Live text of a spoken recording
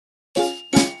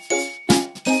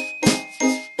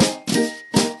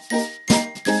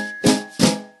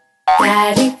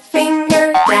Daddy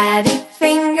finger, where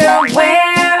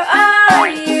are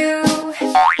you?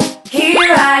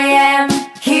 Here I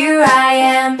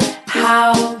am,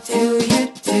 how do you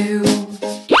do?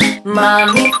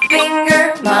 Mommy finger,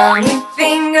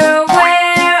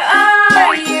 where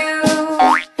are you?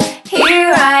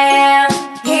 Here I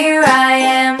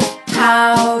am,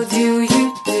 how do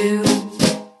you do?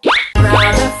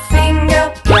 Brother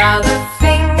finger, where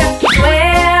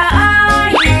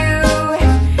are you?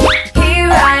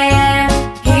 Here I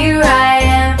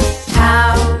am,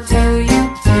 how do you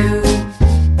do?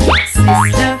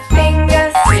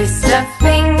 Sister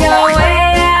finger,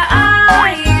 where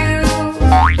are you?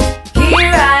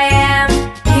 Here I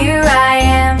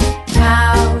am,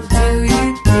 how do you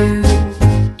do?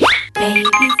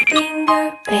 Baby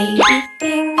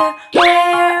finger,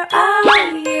 where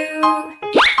are you?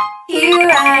 Here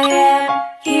I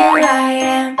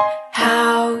am,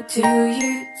 how do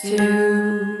you do?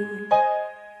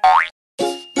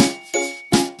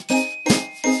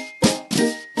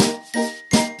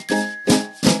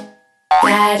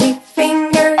 Daddy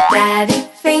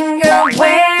finger,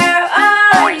 where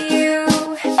are you?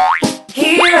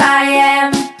 Here I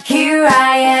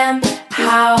am,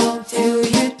 how do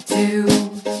you do?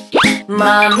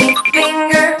 Mommy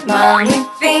finger,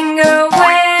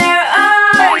 where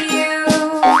are you?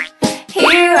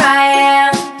 Here I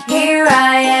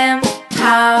am,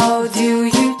 how do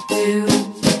you do?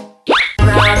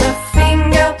 Brother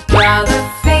finger,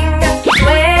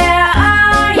 where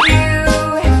are you?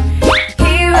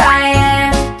 Here I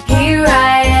am,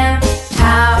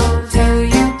 how do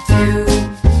you do?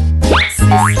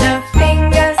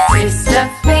 Sister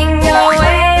finger,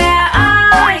 where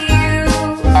are you?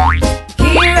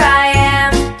 Here I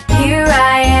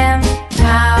am,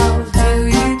 how do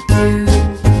you do?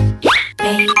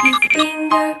 Baby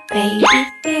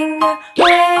finger,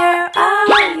 where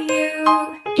are you?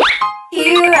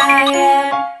 Here I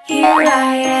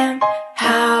am,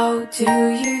 how do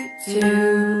you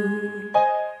do?